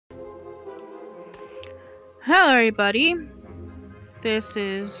Hello everybody, this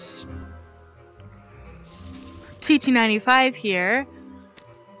is TT95 here,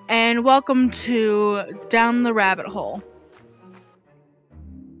 and welcome to Down the Rabbit Hole.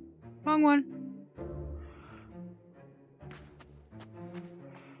 Wrong one.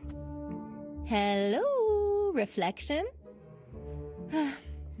 Hello, reflection?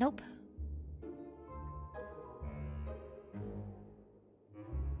 Nope.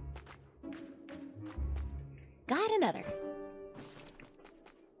 Got another.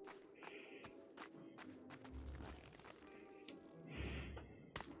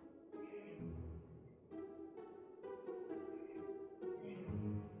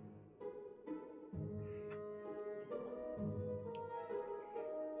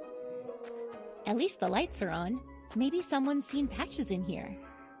 At least the lights are on. Maybe someone's seen Patches in here.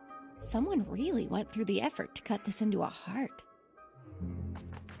 Someone really went through the effort to cut this into a heart.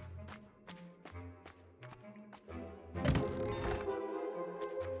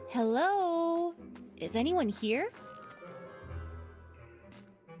 Hello? Is anyone here?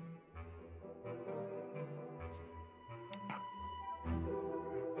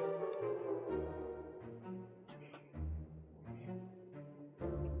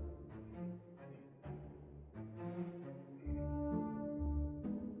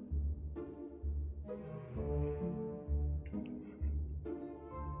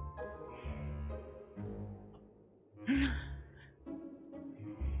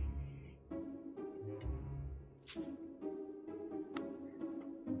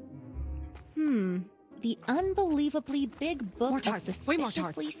 The unbelievably big book of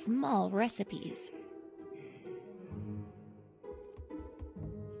suspiciously small recipes.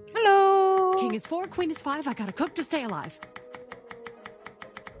 Hello! King is 4, queen is 5, I gotta cook to stay alive.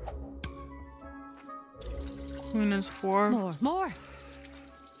 Queen is 4. More!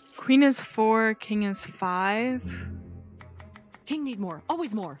 Queen is 4, king is 5. King need more,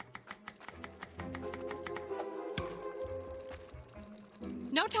 always more.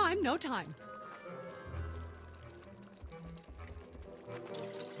 No time.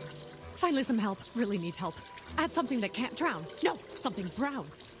 Finally some help, really need help. Add something that can't drown. No, something brown.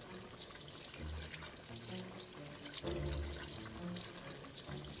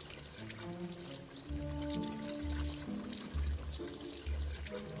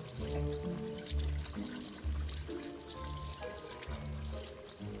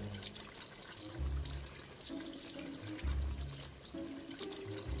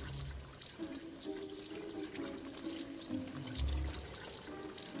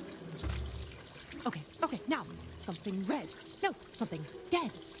 Okay, now, something red. No, something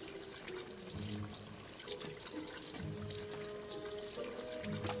dead.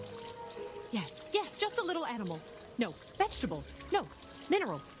 Yes, just a little animal. No, vegetable. No,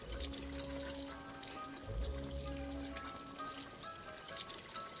 mineral.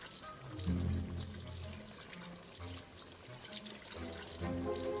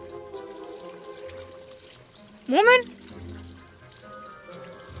 Woman?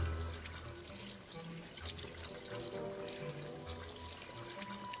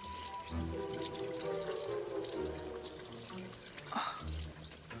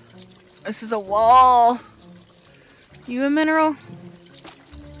 This is a wall. You a mineral?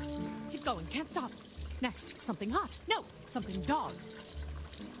 Keep going, can't stop. Next, something hot. No, something dog.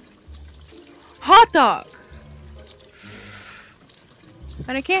 Hot dog!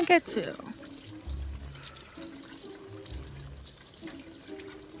 That I can't get to.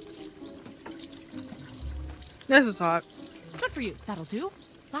 This is hot. Good for you, that'll do.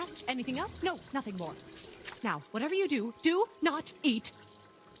 Last, anything else? No, nothing more. Now, whatever you do, do not eat.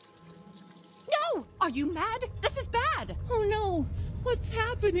 No! Are you mad? This is bad! Oh no! What's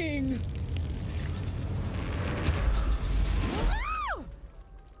happening?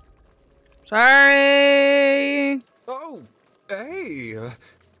 Sorry! Oh, hey.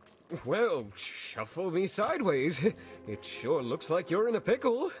 Well, shuffle me sideways. It sure looks like you're in a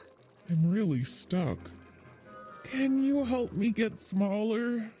pickle. I'm really stuck. Can you help me get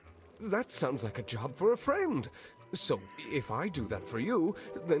smaller? That sounds like a job for a friend. So, if I do that for you,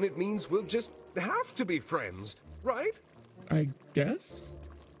 then it means we'll just have to be friends, right? I guess?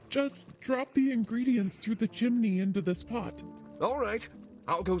 Just drop the ingredients through the chimney into this pot. All right,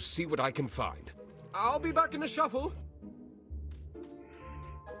 I'll go see what I can find. I'll be back in a shuffle.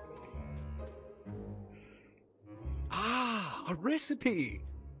 Ah, a recipe.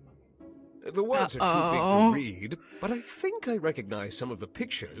 The words are too big to read, but I think I recognize some of the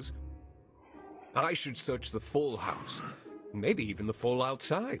pictures. I should search the full house, maybe even the full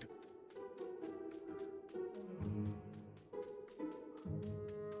outside.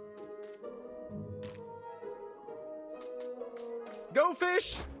 Go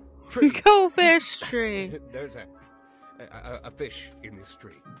fish! Tree. Go fish tree. There's a fish in this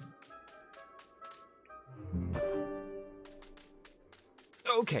tree.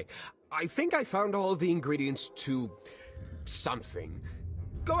 Okay, I think I found all of the ingredients to something.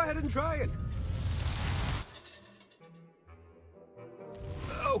 Go ahead and try it.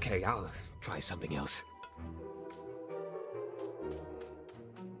 Okay, I'll try something else.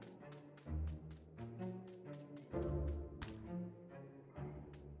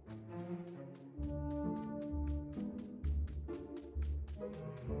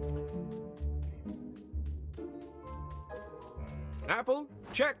 Apple,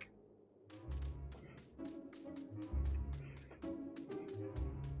 check.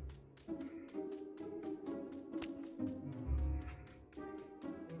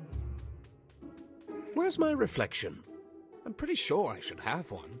 Where's my reflection? I'm pretty sure I should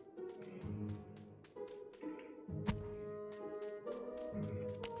have one.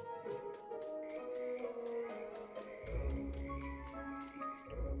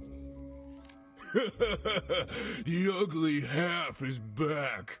 The ugly half is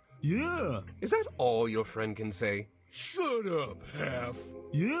back. Yeah. Is that all your friend can say? Shut up, half.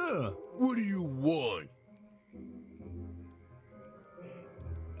 Yeah. What do you want?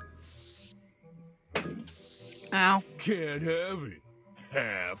 Ow. Can't have it,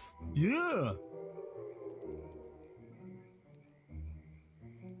 half. Yeah.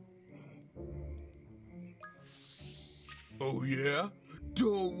 Oh yeah?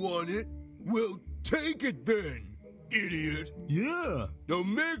 Don't want it? Well, take it then, idiot. Yeah. Now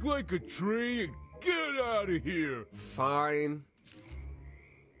make like a tree and get out of here. Fine.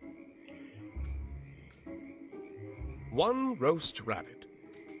 One roast rabbit.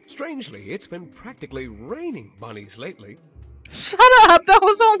 Strangely, it's been practically raining bunnies lately. Shut up! That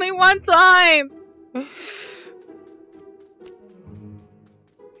was only one time!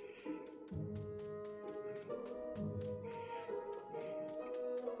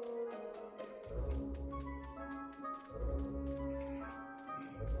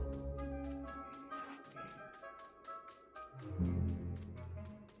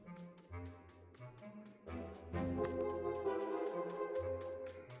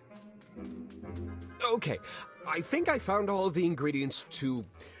 Okay, I think I found all of the ingredients to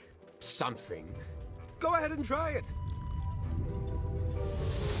something. Go ahead and try it.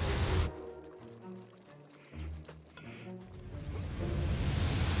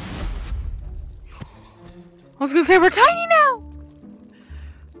 I was gonna say we're tiny now!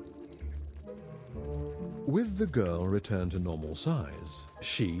 With the girl returned to normal size,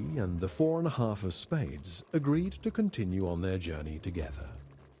 she and the 4.5 of spades agreed to continue on their journey together.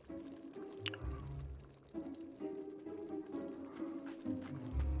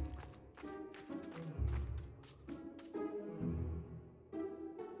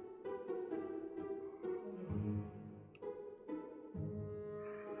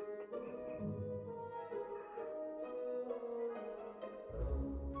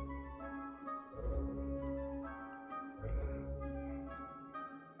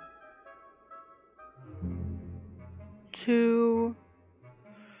 Two,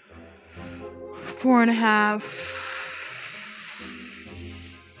 4.5,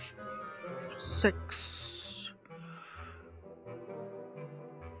 6.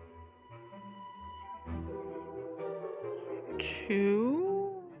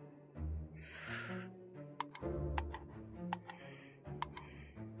 Two.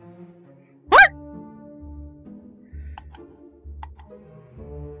 What?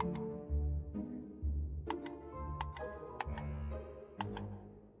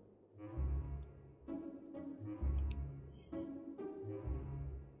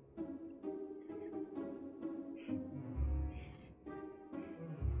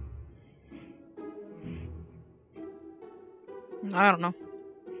 I don't know.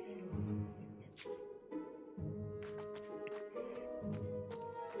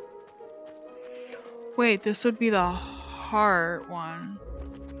 Wait, this would be the heart one.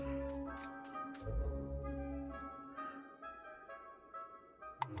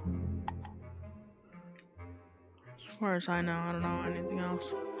 As far as I know, I don't know anything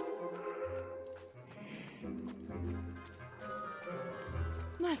else.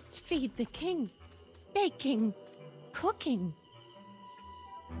 Must feed the king. Baking. Cooking.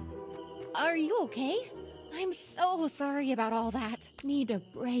 Are you okay? I'm so sorry about all that. Need a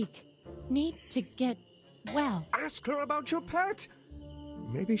break. Need to get well. Ask her about your pet.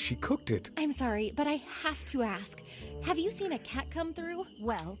 Maybe she cooked it. I'm sorry, but I have to ask. Have you seen a cat come through?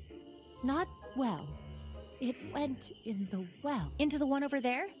 Well, not well. It went in the well. Into the one over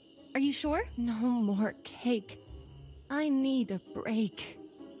there? Are you sure? No more cake. I need a break.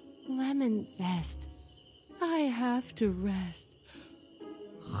 Lemon zest. I have to rest.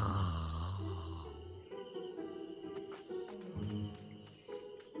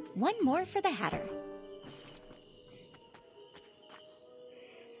 One more for the Hatter.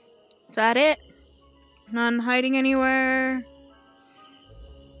 Is that it? None hiding anywhere?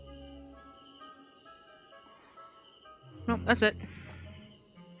 Nope, that's it.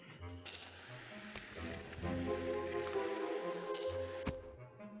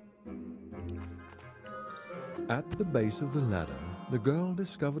 At the base of the ladder, the girl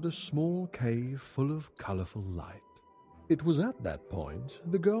discovered a small cave full of colorful light. It was at that point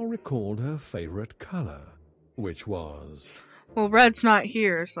the girl recalled her favorite color, which was... Well, red's not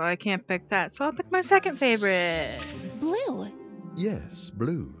here, so I can't pick that, so I'll pick my second favorite. Blue. Yes,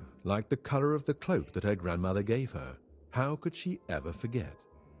 blue, like the color of the cloak that her grandmother gave her. How could she ever forget?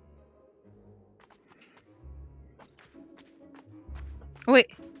 Wait.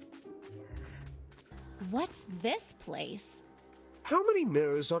 What's this place? How many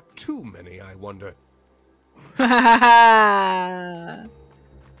mirrors are too many, I wonder?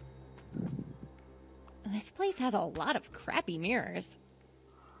 This place has a lot of crappy mirrors.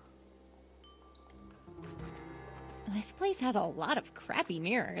 This place has a lot of crappy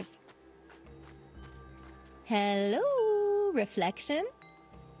mirrors. Hello, reflection?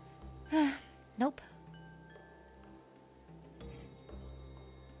 Nope.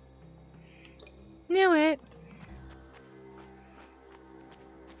 Knew it.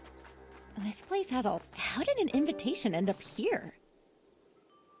 This place has a... How did an invitation end up here?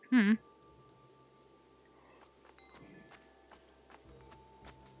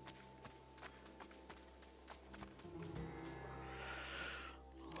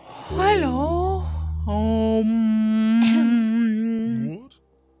 Hello. What?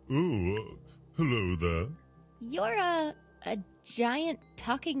 Oh, hello there. You're a giant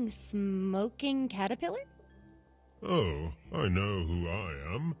talking smoking caterpillar? Oh, I know who I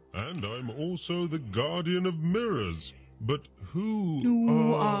am, and I'm also the Guardian of Mirrors. But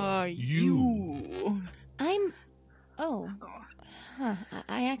who are you? I'm... Oh. Huh.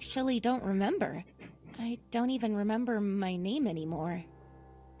 I actually don't remember. I don't even remember my name anymore.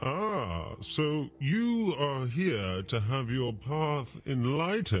 Ah, so you are here to have your path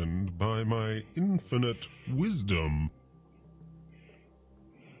enlightened by my infinite wisdom.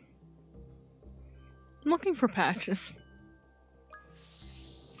 I'm looking for Patches.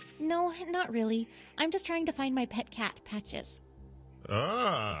 No, not really. I'm just trying to find my pet cat, Patches.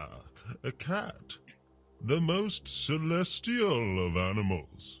 Ah, a cat. The most celestial of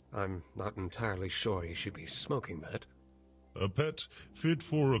animals. I'm not entirely sure he should be smoking that. A pet fit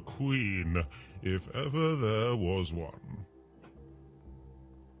for a queen, if ever there was one.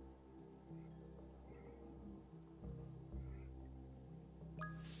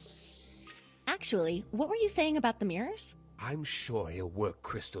 Actually, what were you saying about the mirrors? I'm sure he'll work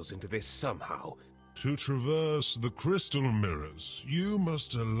crystals into this somehow. To traverse the crystal mirrors, you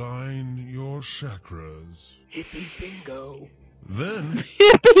must align your chakras. Hippie bingo. Then,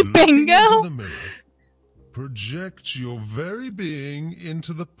 Hippie looking bingo? into the mirror, project your very being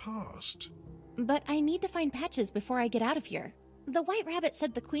into the past. But I need to find Patches before I get out of here. The White Rabbit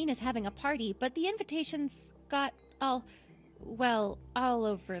said the Queen is having a party, but the invitations got all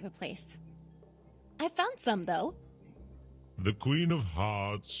over the place. I found some, though. The Queen of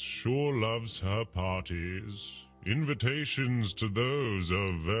Hearts sure loves her parties. Invitations to those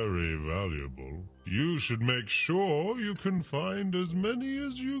are very valuable. You should make sure you can find as many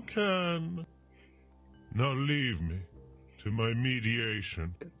as you can. Now leave me to my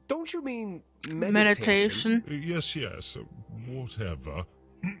mediation. Don't you mean Meditation. Yes, whatever.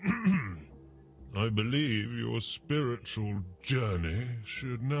 I believe your spiritual journey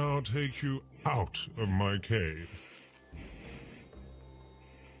should now take you out of my cave.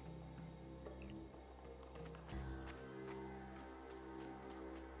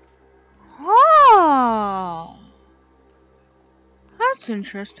 Oh, that's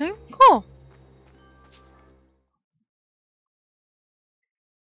interesting. Cool.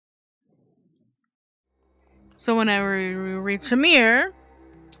 So whenever we reach a mirror,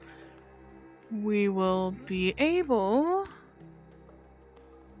 we will be able...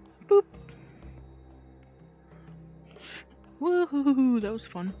 Boop. Woohoo, that was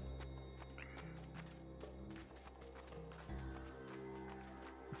fun.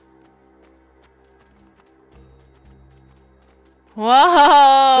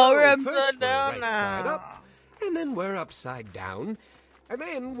 Whoa! So We're first upside we're down right now. side up, and then we're upside down, and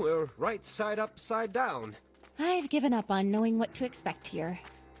then we're right side upside down. I've given up on knowing what to expect here.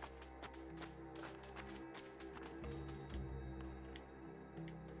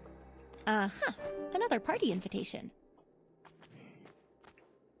 Uh-huh. Another party invitation.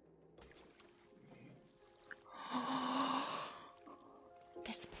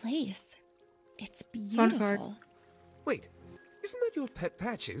 This place. It's beautiful. Wait, isn't that your pet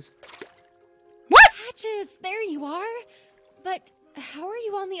Patches? What? Patches, there you are. But how are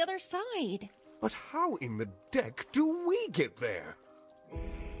you on the other side? But how in the deck do we get there?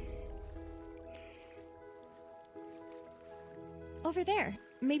 Over there.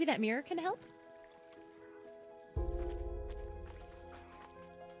 Maybe that mirror can help?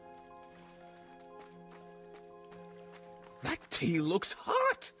 That tea looks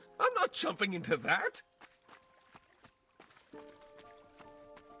hot! I'm not jumping into that!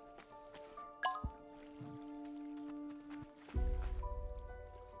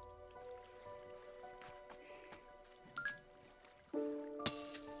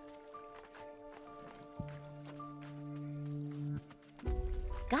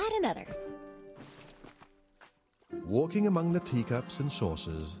 Got another. Walking among the teacups and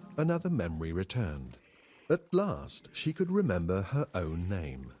saucers, another memory returned. At last, she could remember her own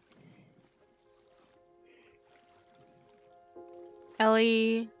name.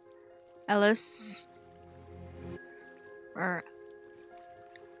 Ellie, Ellis, or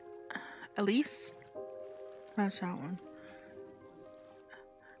Elise? That's that one.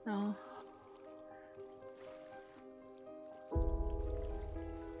 No.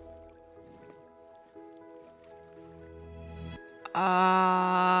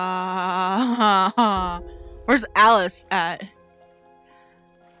 Where's Alice at?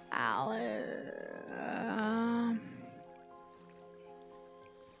 Alice.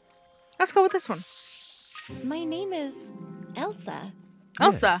 Let's go with this one. My name is Elsa.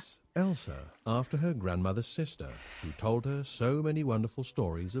 Elsa. Yes, Elsa, after her grandmother's sister, who told her so many wonderful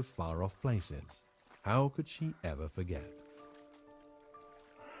stories of far-off places. How could she ever forget?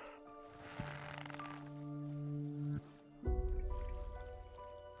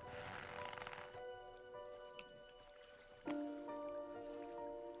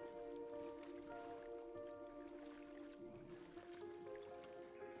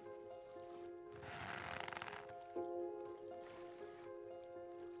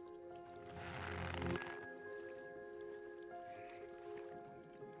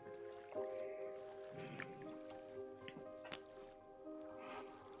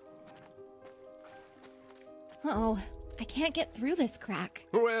 Uh-oh, I can't get through this crack.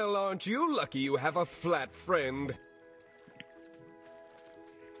 Well, aren't you lucky you have a flat friend?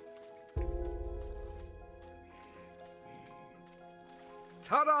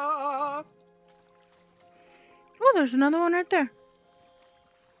 Ta-da! Oh, there's another one right there.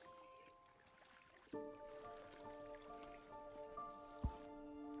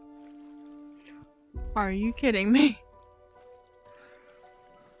 Are you kidding me?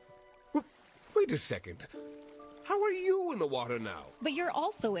 Wait a second. How are you in the water now? But you're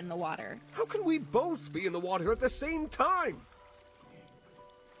also in the water. How can we both be in the water at the same time?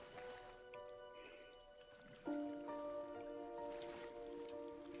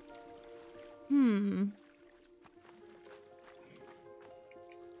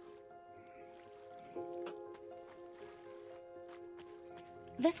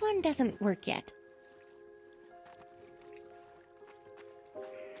 This one doesn't work yet.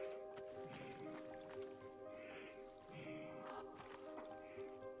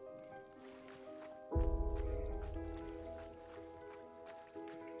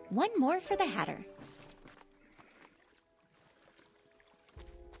 One more for the Hatter.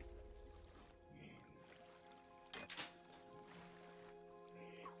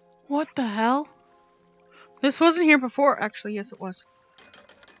 What the hell? This wasn't here before. Actually, yes, it was.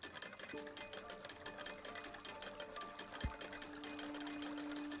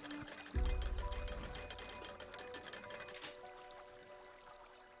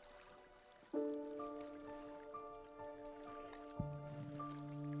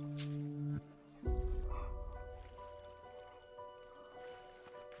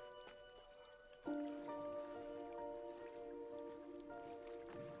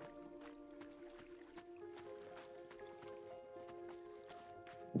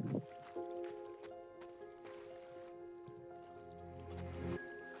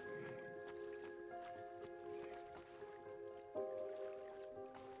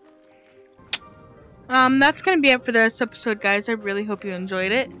 That's gonna be it for this episode, guys. I really hope you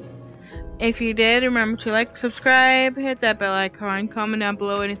enjoyed it. If you did, remember to like, subscribe, hit that bell icon, comment down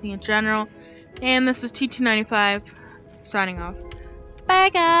below anything in general. And this is T295 signing off. Bye,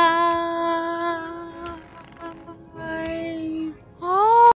 guys.